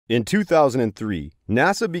In 2003,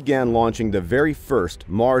 NASA began launching the very first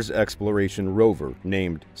Mars Exploration Rover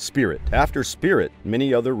named Spirit. After Spirit,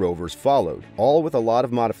 many other rovers followed, all with a lot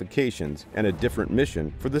of modifications and a different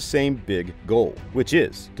mission for the same big goal, which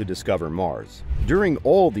is to discover Mars. During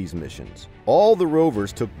all these missions, all the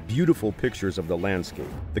rovers took beautiful pictures of the landscape,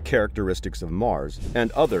 the characteristics of Mars,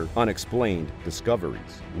 and other unexplained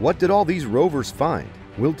discoveries. What did all these rovers find?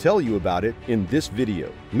 We'll tell you about it in this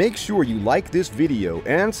video. Make sure you like this video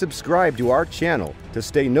and subscribe to our channel to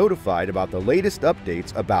stay notified about the latest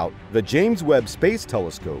updates about the James Webb Space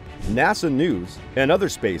Telescope, NASA news, and other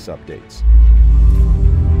space updates.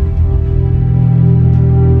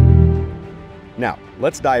 Now,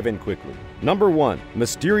 let's dive in quickly. Number 1.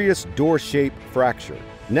 Mysterious door-shaped fracture.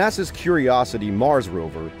 NASA's Curiosity Mars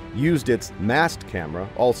rover used its MAST camera,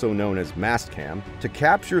 also known as MASTCAM, to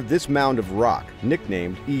capture this mound of rock,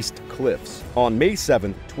 nicknamed East Cliffs. On May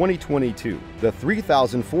 7, 2022, the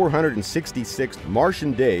 3,466th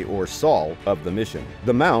Martian day or SOL of the mission.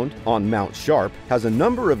 The mound, on Mount Sharp, has a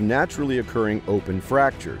number of naturally occurring open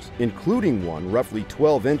fractures, including one roughly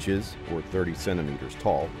 12 inches, or 30 centimeters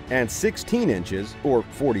tall, and 16 inches, or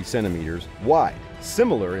 40 centimeters, wide,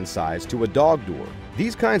 similar in size to a dog door.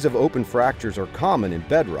 These kinds of open fractures are common in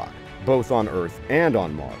bedrock, both on Earth and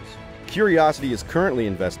on Mars. Curiosity is currently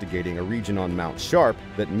investigating a region on Mount Sharp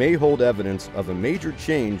that may hold evidence of a major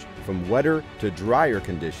change from wetter to drier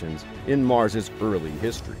conditions in Mars's early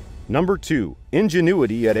history. Number 2.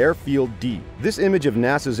 Ingenuity at Airfield D. This image of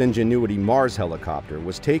NASA's Ingenuity Mars helicopter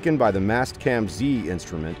was taken by the MASTCAM-Z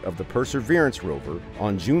instrument of the Perseverance rover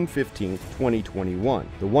on June 15, 2021,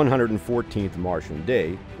 the 114th Martian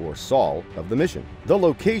day, or SOL, of the mission. The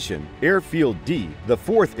location, Airfield D, the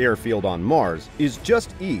fourth airfield on Mars, is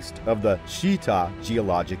just east of the Chita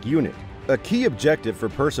geologic unit. A key objective for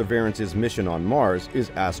Perseverance's mission on Mars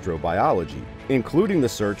is astrobiology, including the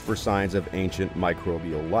search for signs of ancient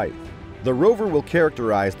microbial life. The rover will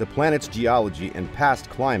characterize the planet's geology and past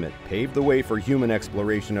climate, pave the way for human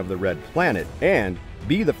exploration of the red planet, and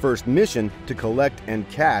be the first mission to collect and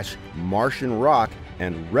cache Martian rock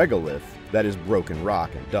and regolith, that is broken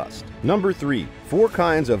rock and dust. Number 3. 4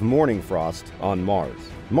 kinds of morning frost on Mars.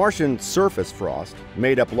 Martian surface frost,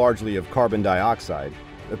 made up largely of carbon dioxide,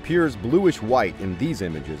 appears bluish-white in these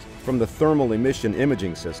images from the Thermal Emission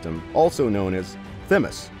Imaging System, also known as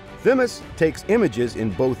THEMIS. THEMIS takes images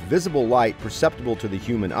in both visible light perceptible to the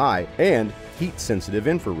human eye and heat-sensitive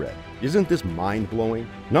infrared. Isn't this mind-blowing?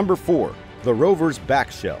 Number 4. The rover's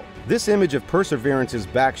back shell. This image of Perseverance's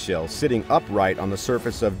back shell sitting upright on the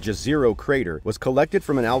surface of Jezero crater was collected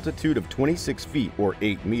from an altitude of 26 feet or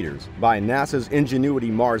 8 meters by NASA's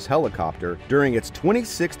Ingenuity Mars helicopter during its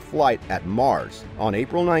 26th flight at Mars on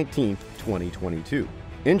April 19, 2022.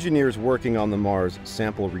 Engineers working on the Mars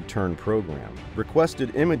Sample Return Program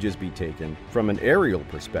requested images be taken from an aerial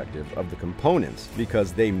perspective of the components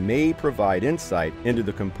because they may provide insight into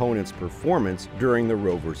the components' performance during the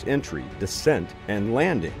rover's entry, descent, and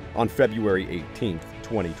landing on February 18,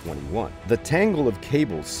 2021. The tangle of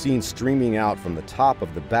cables seen streaming out from the top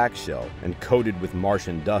of the back shell and coated with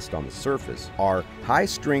Martian dust on the surface are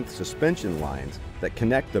high-strength suspension lines that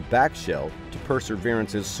connect the back shell to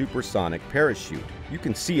Perseverance's supersonic parachute. You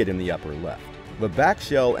can see it in the upper left. The back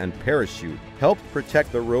shell and parachute helped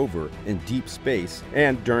protect the rover in deep space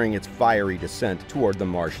and during its fiery descent toward the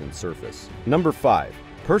Martian surface. Number 5.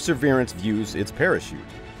 Perseverance views its parachute.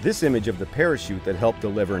 This image of the parachute that helped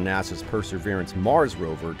deliver NASA's Perseverance Mars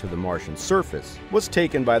rover to the Martian surface was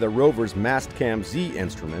taken by the rover's MASTCAM-Z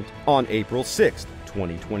instrument on April 6,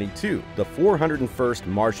 2022, the 401st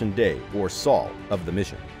Martian day, or SOL, of the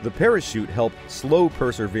mission. The parachute helped slow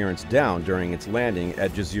Perseverance down during its landing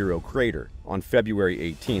at Jezero crater on February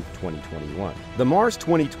 18, 2021. The Mars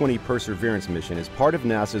 2020 Perseverance mission is part of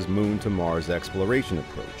NASA's Moon to Mars exploration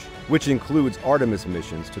approach, which includes Artemis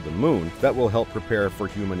missions to the Moon that will help prepare for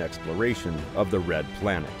human exploration of the red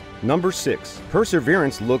planet. Number 6.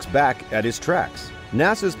 Perseverance looks back at its tracks.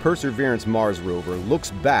 NASA's Perseverance Mars rover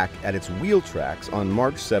looks back at its wheel tracks on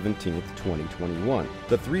March 17, 2021,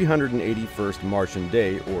 the 381st Martian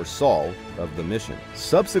day or SOL of the mission.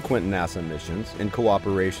 Subsequent NASA missions, in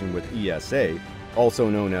cooperation with ESA, also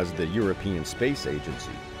known as the European Space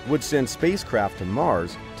Agency, would send spacecraft to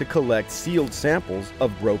Mars to collect sealed samples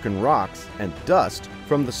of broken rocks and dust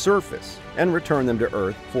from the surface and return them to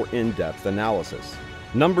Earth for in-depth analysis.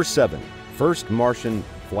 Number 7. First Martian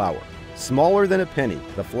flower. Smaller than a penny,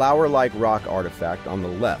 the flower-like rock artifact on the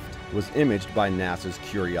left was imaged by NASA's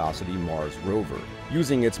Curiosity Mars rover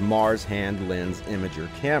using its Mars Hand Lens Imager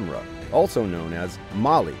camera, also known as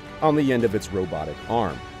MALI, on the end of its robotic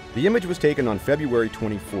arm. The image was taken on February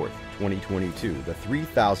 24, 2022, the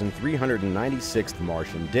 3,396th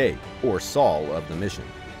Martian day, or sol, of the mission.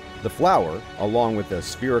 The flower, along with the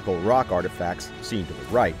spherical rock artifacts seen to the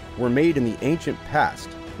right, were made in the ancient past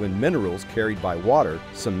when minerals carried by water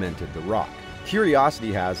cemented the rock.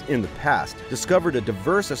 Curiosity has, in the past, discovered a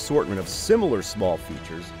diverse assortment of similar small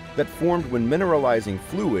features that formed when mineralizing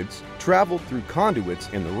fluids traveled through conduits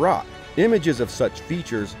in the rock. Images of such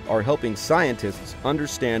features are helping scientists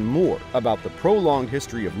understand more about the prolonged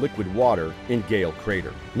history of liquid water in Gale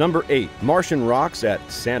Crater. Number 8. Martian rocks at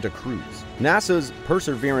Santa Cruz. NASA's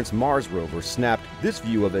Perseverance Mars rover snapped this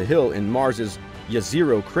view of a hill in Mars's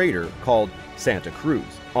Jezero crater called Santa Cruz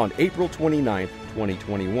on April 29,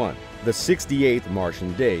 2021, the 68th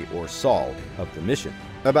Martian day, or sol, of the mission.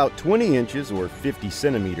 About 20 inches or 50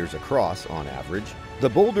 centimeters across on average, the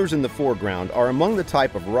boulders in the foreground are among the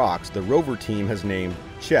type of rocks the rover team has named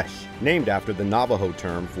Chesh, named after the Navajo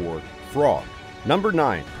term for frog. Number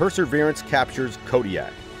 9. Perseverance captures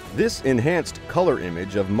Kodiak. This enhanced color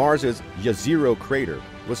image of Mars's Jezero crater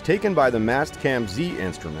was taken by the Mastcam Z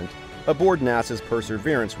instrument aboard NASA's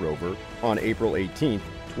Perseverance rover on April 18,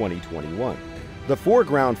 2021. The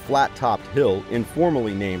foreground flat-topped hill,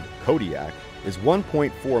 informally named Kodiak, is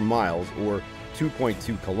 1.4 miles or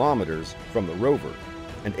 2.2 kilometers from the rover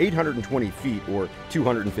and 820 feet or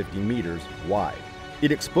 250 meters wide.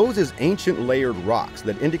 It exposes ancient layered rocks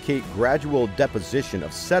that indicate gradual deposition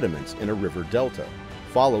of sediments in a river delta,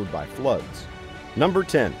 followed by floods. Number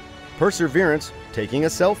 10. Perseverance taking a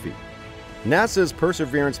selfie. NASA's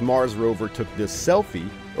Perseverance Mars rover took this selfie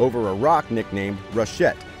over a rock nicknamed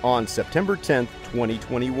Rosette on September 10,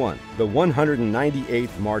 2021, the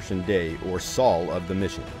 198th Martian day, or sol, of the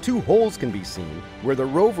mission. Two holes can be seen where the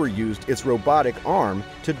rover used its robotic arm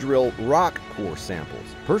to drill rock core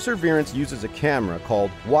samples. Perseverance uses a camera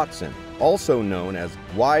called Watson, also known as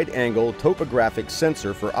Wide-Angle Topographic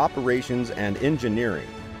Sensor for Operations and Engineering,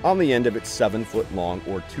 on the end of its 7-foot-long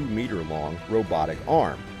or 2-meter-long robotic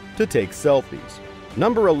arm to take selfies.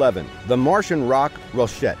 Number 11. The Martian rock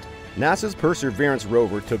Rosette. NASA's Perseverance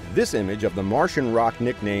rover took this image of the Martian rock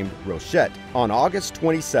nicknamed Rosette on August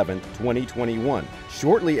 27, 2021,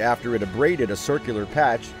 shortly after it abraded a circular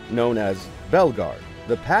patch known as Bellegarde.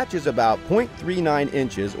 The patch is about 0.39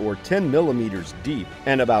 inches or 10 millimeters deep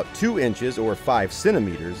and about 2 inches or 5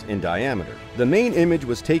 centimeters in diameter. The main image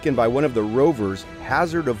was taken by one of the rover's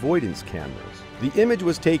hazard avoidance cameras. The image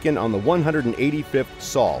was taken on the 185th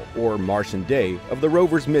sol, or Martian day, of the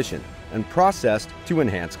rover's mission and processed to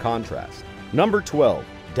enhance contrast. Number 12.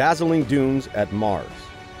 Dazzling dunes at Mars.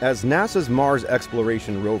 As NASA's Mars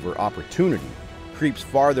Exploration Rover Opportunity creeps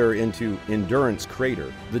farther into Endurance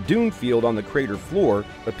Crater, the dune field on the crater floor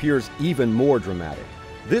appears even more dramatic.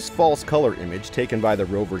 This false color image, taken by the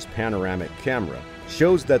rover's panoramic camera,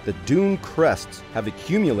 shows that the dune crests have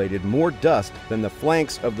accumulated more dust than the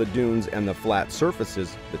flanks of the dunes and the flat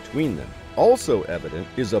surfaces between them. Also evident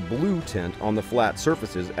is a blue tint on the flat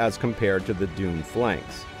surfaces as compared to the dune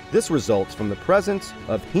flanks. This results from the presence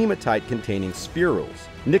of hematite-containing spherules,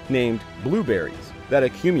 nicknamed blueberries, that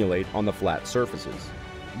accumulate on the flat surfaces.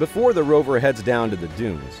 Before the rover heads down to the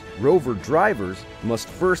dunes, rover drivers must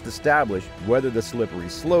first establish whether the slippery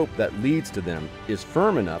slope that leads to them is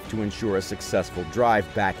firm enough to ensure a successful drive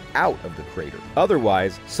back out of the crater.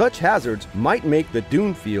 Otherwise, such hazards might make the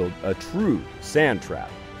dune field a true sand trap.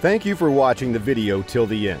 Thank you for watching the video till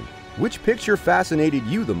the end. Which picture fascinated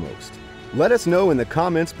you the most? Let us know in the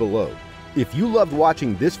comments below. If you loved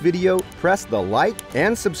watching this video, press the like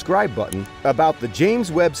and subscribe button about the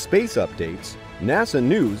James Webb space updates, NASA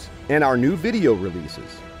news, and our new video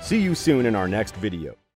releases. See you soon in our next video.